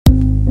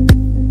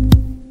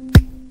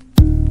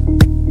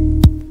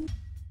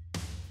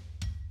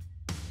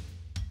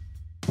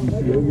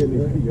Ons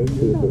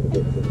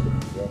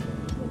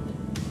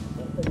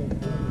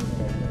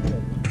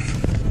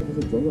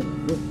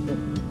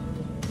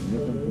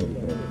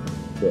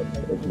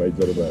my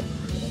Zerber.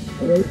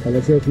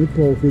 Hulle sê goed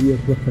 12 uur eers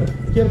begin.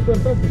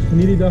 Keerpunt af, ons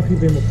geniet die dag hier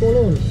by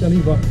Mokolo en kan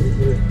nie wag vir die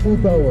goeie. Full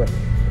power.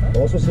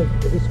 Ons was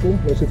iets kom,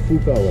 ons het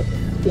full power.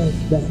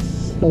 That's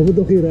al wat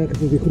nog hier reg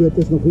is, die groot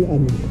is nog nie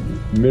aan.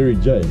 Mary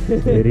J.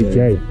 Mary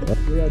J.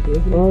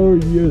 Oh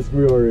yes,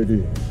 we are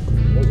ready.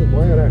 Ons is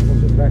baie reg,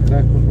 ons is reg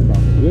vir vandag.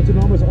 Die grootste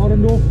naam is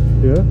Arendhof.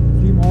 Ja?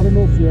 Team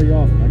Arendhof, so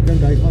ja, ek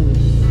dink hy gaan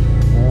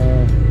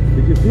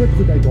bietjie groot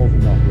goed uithaal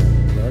vandag, ja.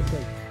 Dis hy.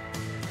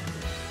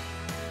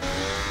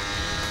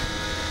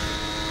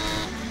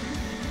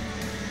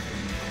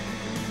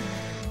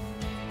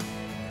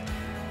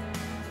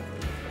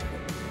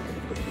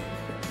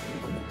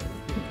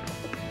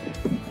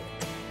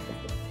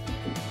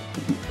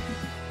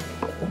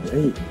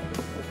 Hey.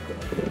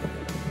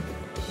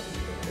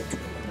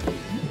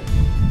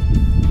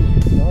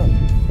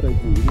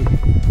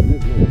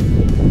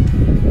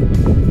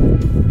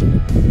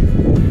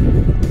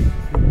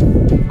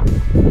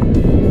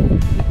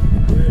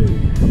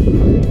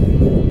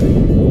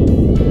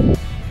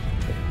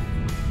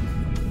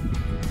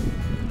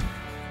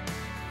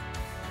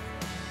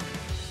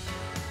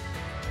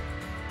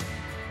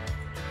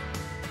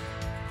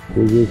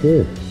 What did you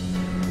say?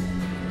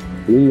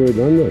 You were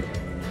done that.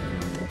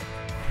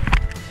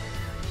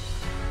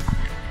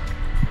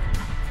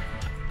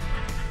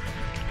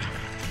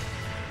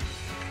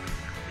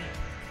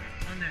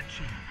 On that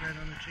tree, right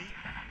on the tree.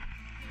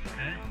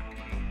 Okay.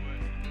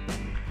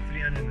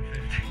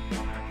 350.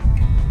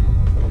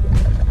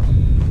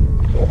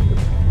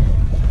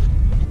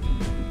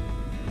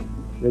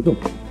 Let go.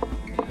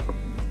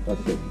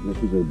 That's it. This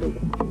is a big.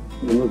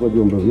 I'm not going to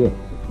jump over here.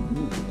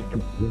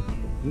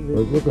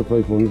 Look at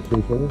 500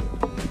 since then.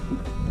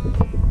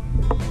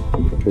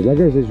 Het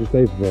lekker is je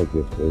stijf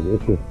veldje.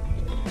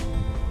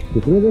 Je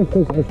kunt net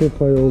even als je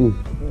bij hem.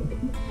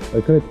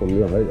 Hij krijgt hem,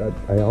 ja.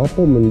 Hij haalt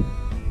hem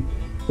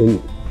en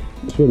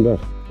zwemt weg.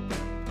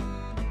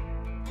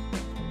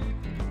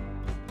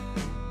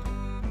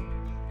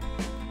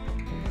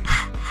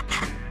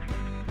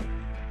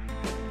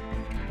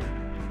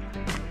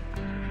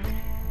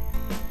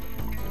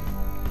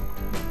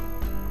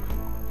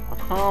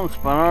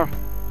 Spanner.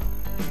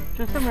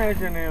 Just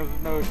imagine there's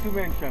no two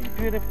mention,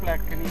 tweede plek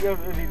en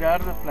die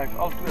derde plek,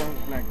 al twee ons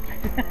plek.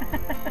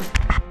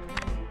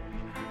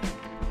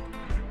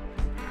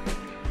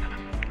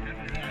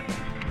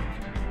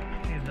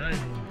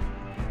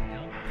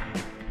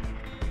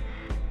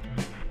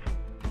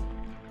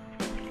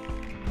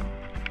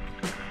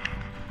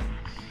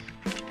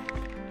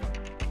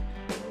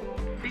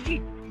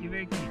 Je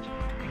werkt niet.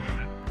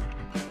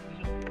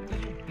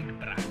 Big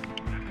bra.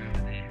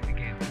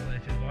 Again, so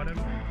that's the bottom.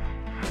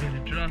 Then the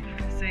drop,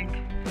 sink,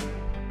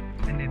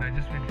 and then I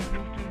just went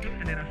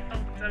and then I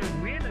felt so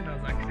weird and I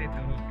was like, set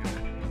the hook.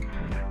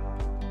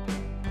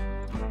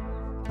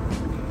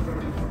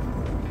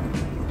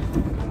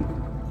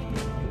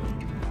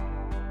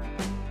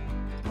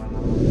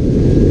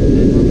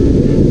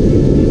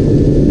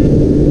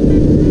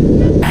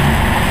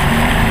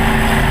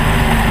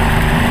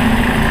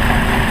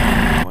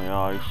 Maar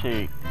ja, ik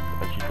zie,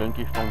 als je denkt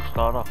je van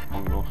starten,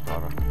 van wil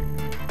starten.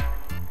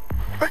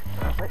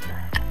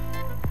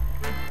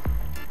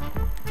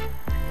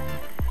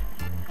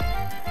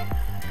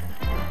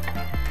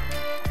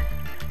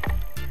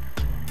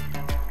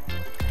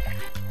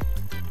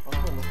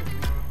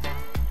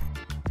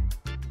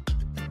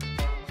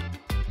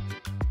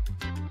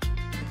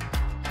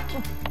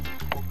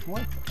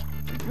 Mooi.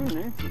 Doen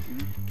hè,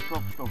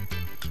 stop. Zo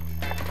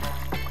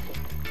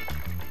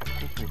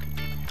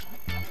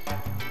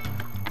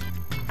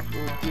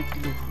 2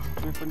 kilo,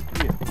 2,2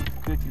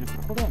 kilo.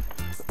 Hold on.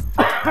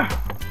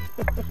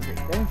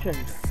 Game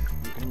changer.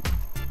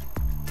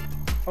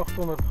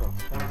 800 gram.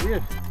 En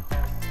weer.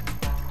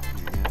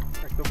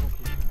 Kijk dat boekje.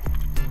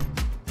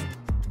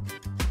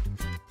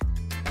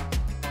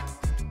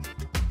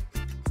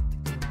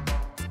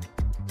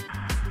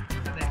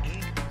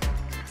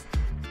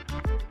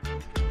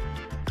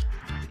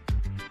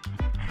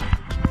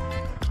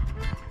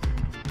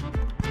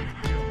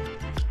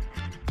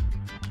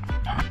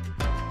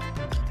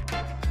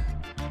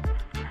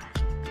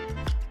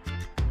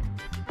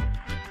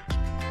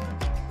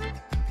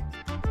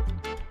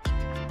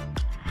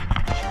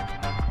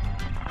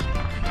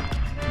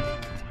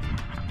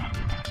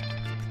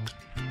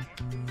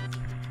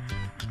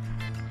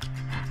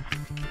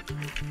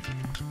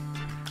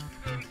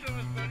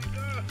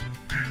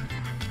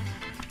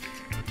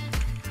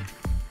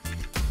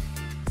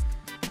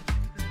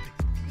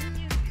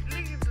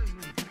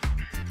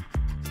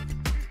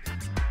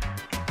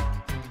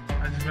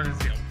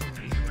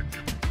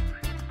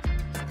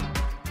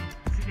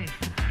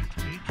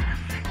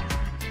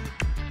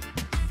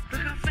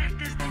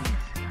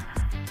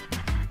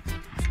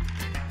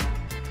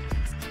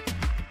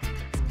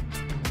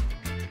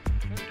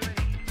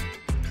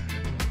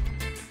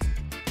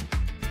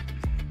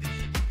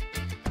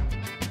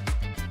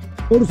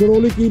 Ons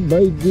rolletjie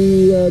by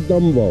die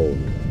damwal.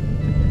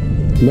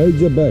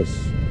 Major Bass.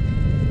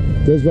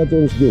 Dis wat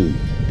ons doen.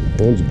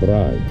 Ons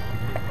braai.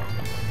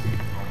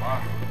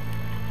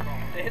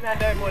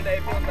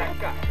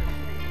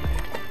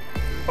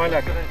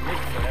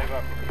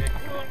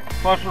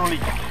 Pas nog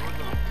niet.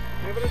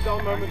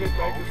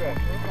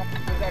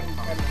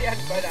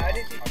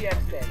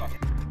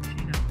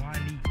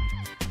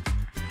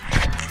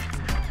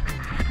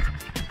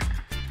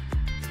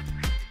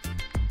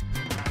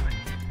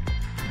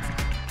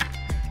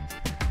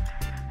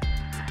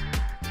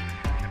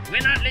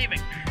 We're not leaving.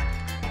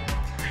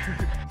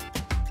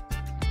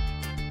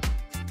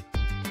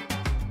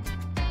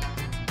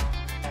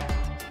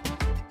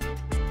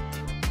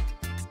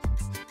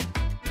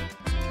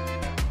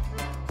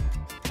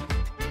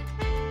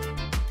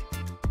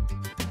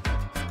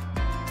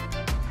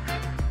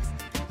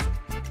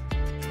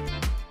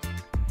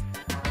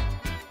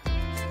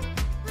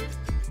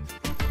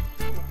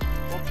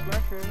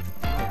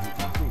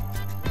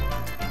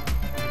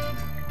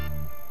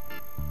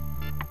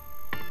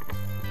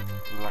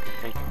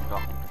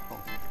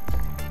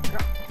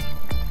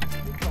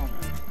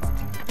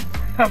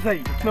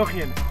 Nee, nog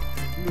geen.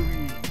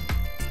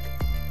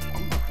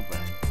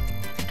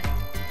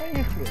 Ben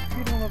je goed?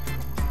 400.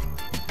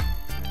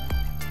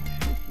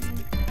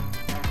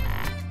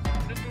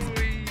 De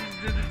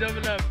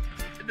double up.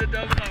 De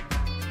double up.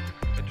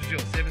 Wat is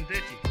yours?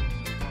 730.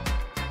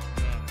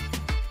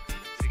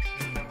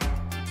 600.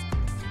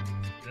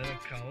 That'll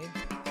call.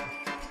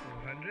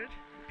 400.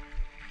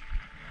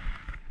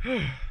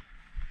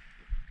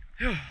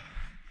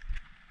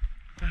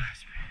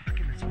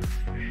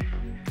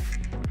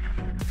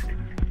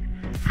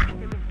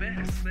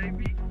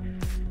 Maybe. I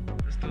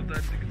still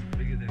don't think it's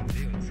bigger than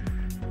Leo's.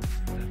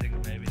 I think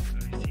maybe it's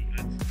only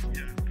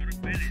yeah, put a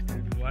bed in.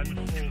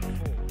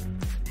 144.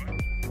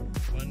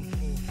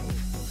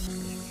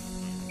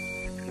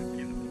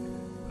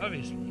 144.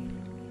 Obviously.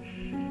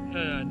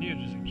 I knew it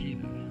was a key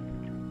though.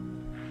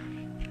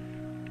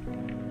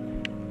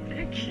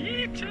 They're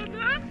cute,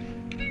 Chana.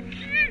 They're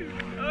cute.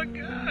 Oh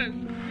gosh.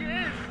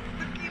 Yes.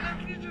 The kilo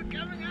fish are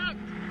coming up.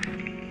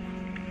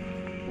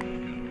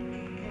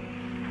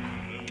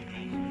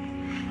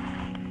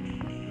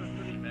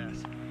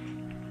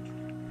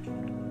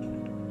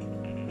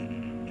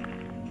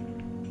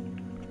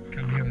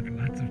 Come here with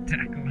lots of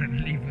tackle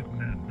and leave with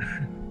none.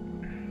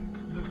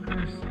 Look,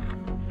 Chris.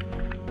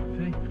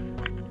 See?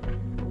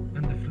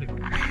 On the flick.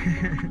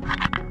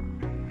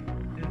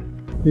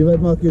 Wie wat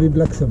maak jullie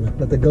bliksem?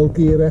 Dat 'n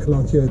gulkie hier reg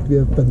langs jou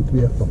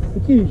 2.2 van.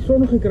 Ek het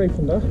son gekry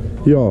vandag.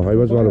 Ja, hy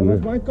was warm, Het né? was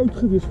baie koud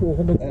geweest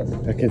vanoggend.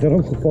 Ek het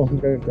hom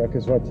gevang, ek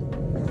is wat?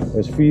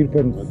 Is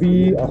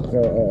 4.4, ag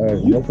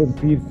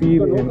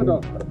 0.44 en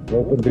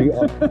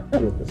 0.38.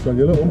 Sal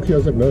julle omgee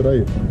as ek nou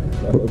ry?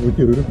 Moet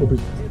jy roer op is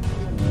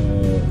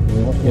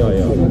Ja,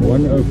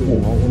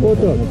 104.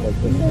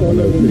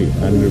 103,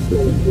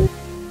 100%.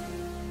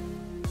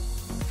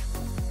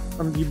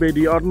 aan die by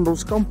die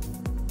Arendelskamp.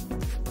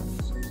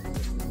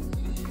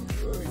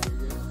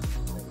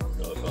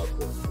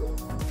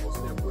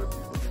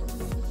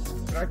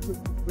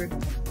 Trek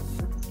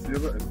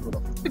 7 en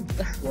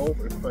 12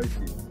 en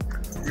 15.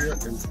 2 en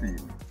 4.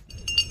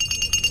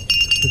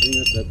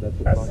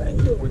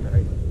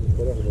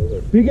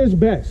 Biggest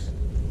bass.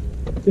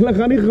 Julle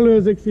gaan nie glo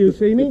as ek vir jou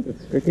sê nie.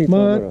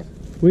 Maar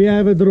we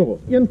have a draw.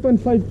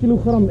 1.5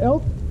 kg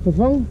elk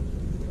gevang.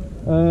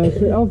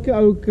 So elke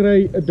ou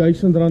kry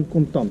R1000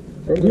 kontant.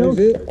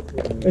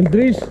 En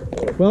Dries,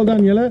 wel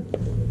dan julle.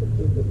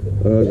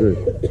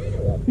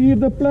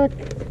 Vierde plek.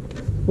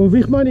 Of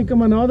Wiegman, jy kan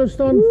maar nader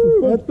staan vir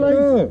fourth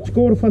place.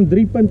 Score van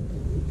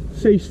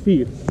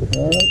 3.64.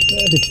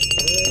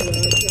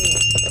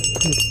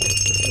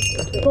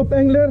 Top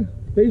angler,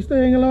 beste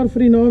hengelaar vir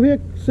die naweek.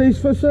 6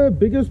 visse,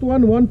 biggest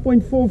one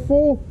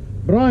 1.44.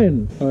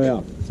 Brian. Oh ja,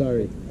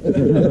 sorry.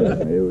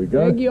 Here we go.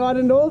 Thank you,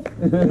 Arendolf.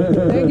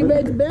 Thank you,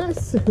 Major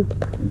Bass.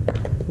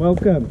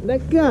 Welcome.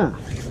 Lekker.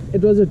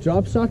 It was a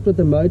drop shot with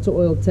a motor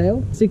oil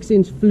tail,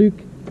 6-inch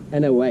fluke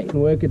and a weight.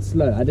 Work it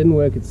slow. I didn't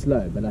work it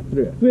slow, but I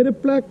threw it. Tweede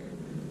plek,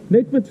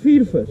 net met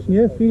 4 vis.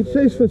 Nee,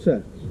 6 visse.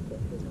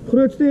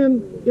 Grootste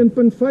een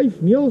 1.5,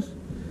 Niels.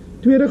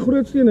 Tweede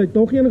grootste een, hy het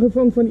nog een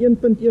gevang van 1.18.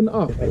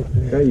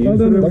 Kijk hier, is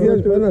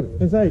binner.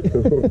 Dis hy.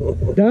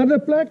 Derde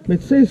plek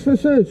met 6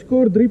 visse,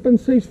 score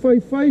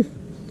 3.655.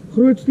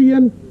 Grootste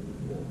een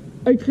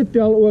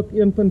uitgetel ook 1.53.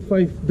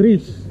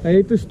 Hy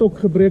het 'n stok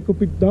gebreek op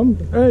die dam.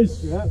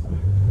 Is. Ja.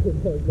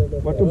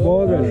 Wat 'n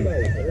bare.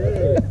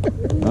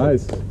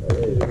 Nice.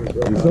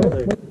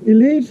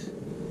 Elise,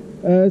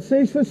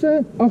 6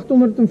 visse,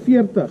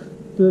 840.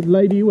 Dit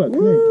lady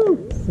ook, nee.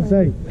 Dis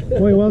hy.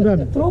 Mooi, well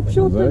done. Drop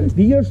shot.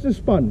 Die eerste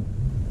span,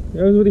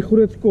 jou wat die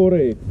groot score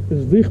het, is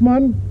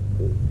Wiegman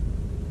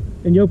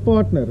en jou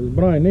partner, is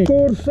Brian, nee.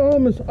 Score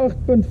saam is 8.52.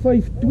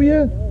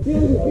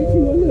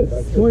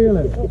 Mooi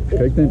julle.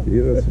 Kijk net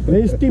hier.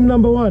 Dis team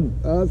number 1.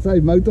 Sy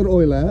motor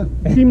oil hè.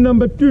 Team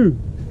number 2.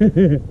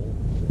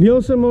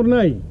 Niels en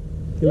Morney.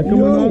 Julle kan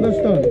maar nader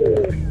staan.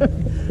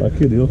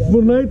 Lekker deel.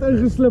 Word net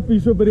ingeslip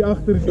hier so by die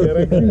agterdeur.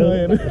 Ek sien daai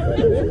een.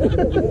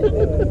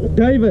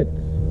 David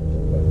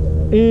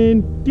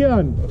en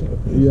Tian.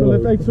 Sal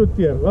dit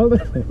uitsorteer. Wel.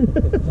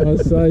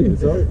 Sy,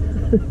 so.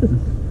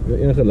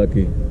 Een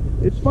gelukkie.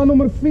 Dit span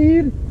nommer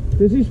 4.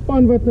 Dis die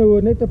span wat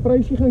nou net 'n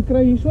prysie gaan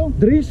kry hierso.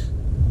 Dries.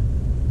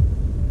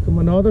 Kom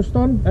maar nader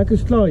staan. Ek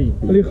is klaar hier.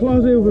 Wil die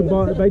glas hê of 'n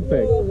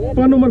bytpak?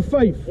 Span nommer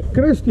 5.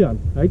 Christian.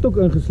 Hy het ook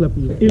ingeslip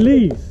hier.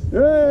 Elise.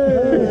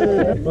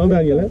 Hey! Wel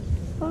dan julle.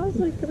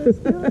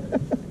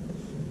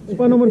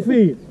 Span nommer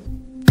 4.